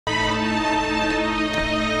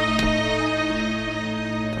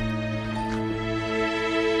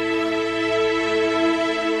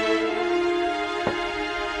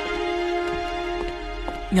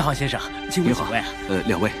你好，先生，请问几位啊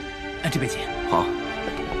？2位。这边请。好。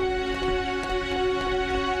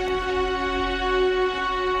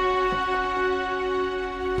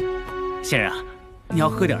先生啊，你要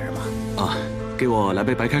喝点什么？啊，给我来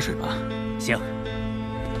杯白开水吧。行。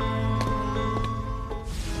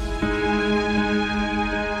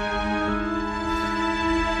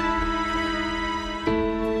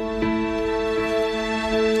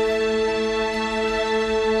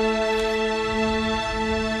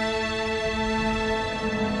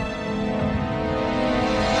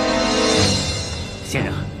先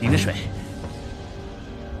生，您的水。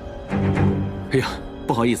哎呀，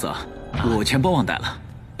不好意思啊，我钱包忘带了。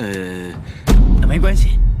没关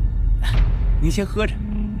系，您先喝着，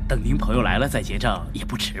等您朋友来了再结账也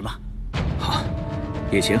不迟嘛。好，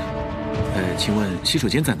也行。请问洗手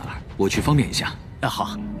间在哪儿？我去方便一下。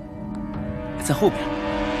好，在后边。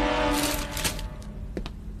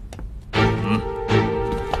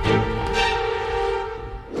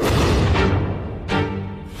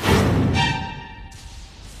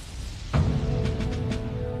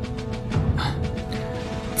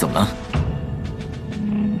怎么了？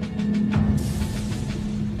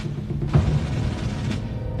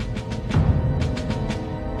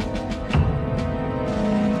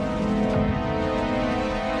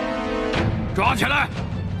抓起来！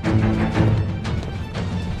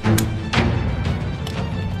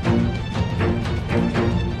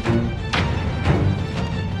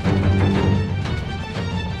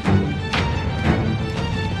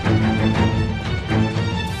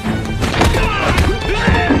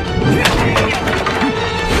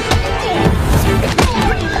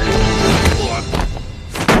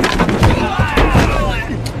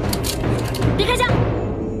别开枪！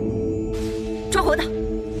抓活的！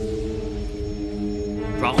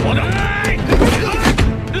抓活的！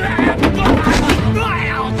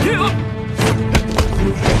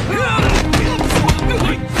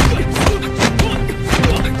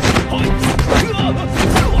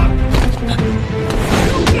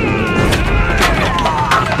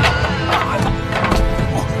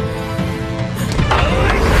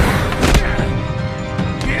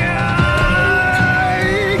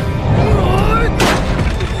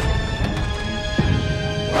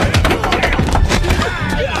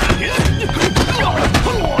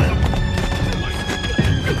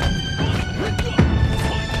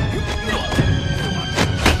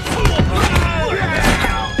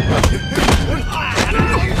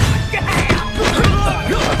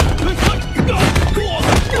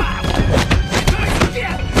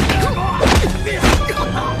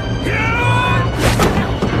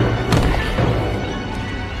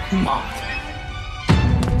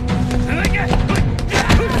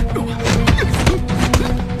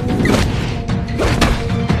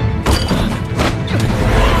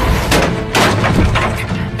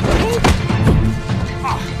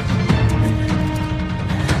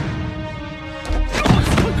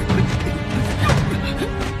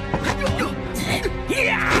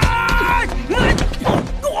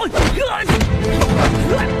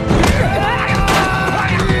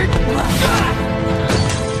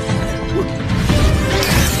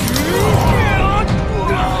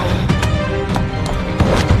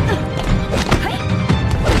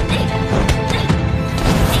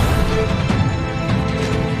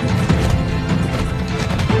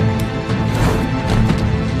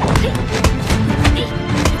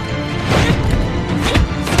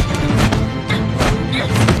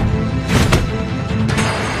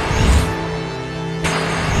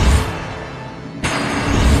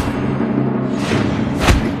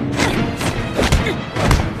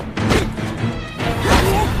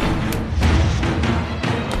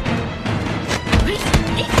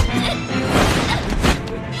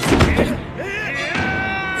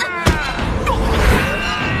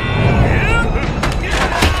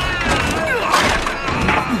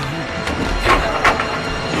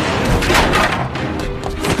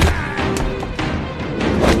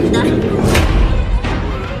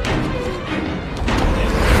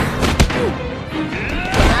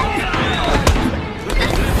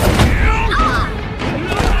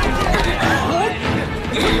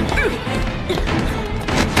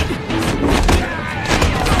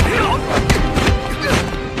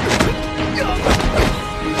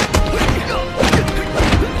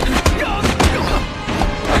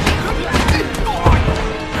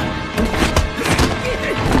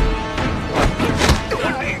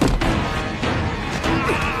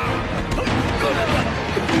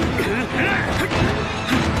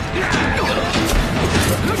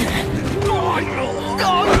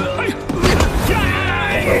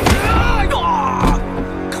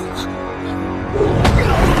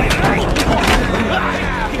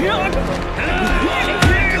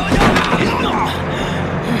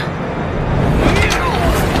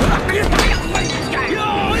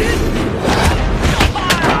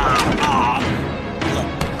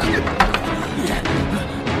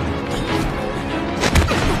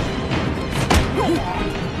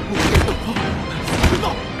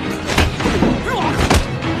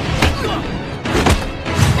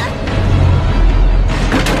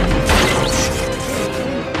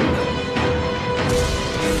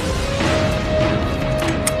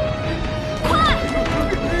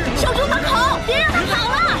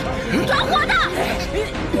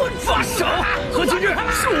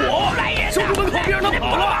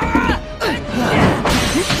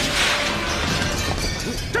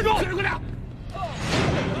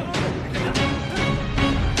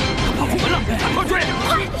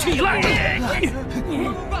起来！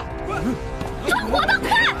放火的，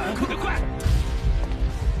快！快！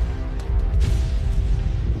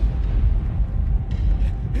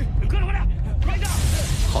跟着我俩，快点！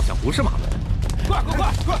好像不是马门。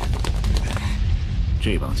快！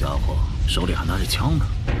这帮家伙手里还拿着枪呢。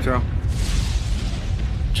是啊。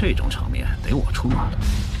这种场面得我出马了，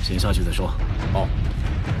先下去再说。哦。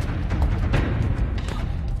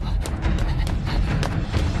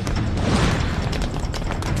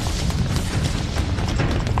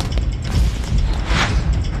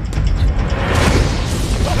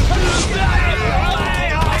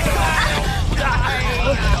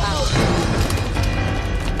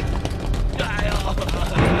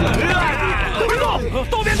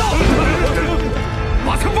都别动！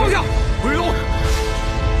把枪放下！哎呦！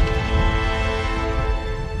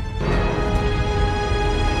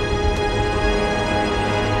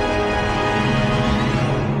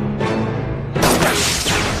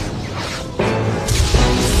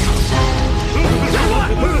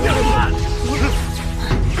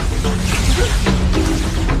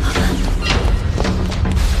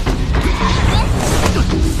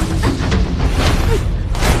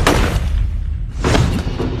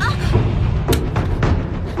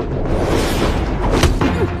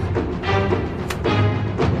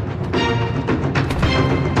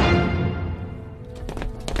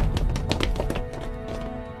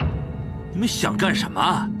你们想干什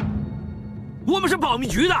么？我们是保密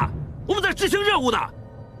局的，我们在执行任务的。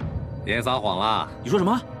别撒谎了！你说什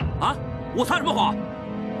么？啊？我撒什么谎？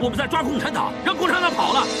我们在抓共产党，让共产党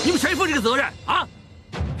跑了，你们谁负这个责任啊？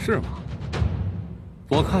是吗？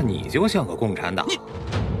我看你就像个共产党。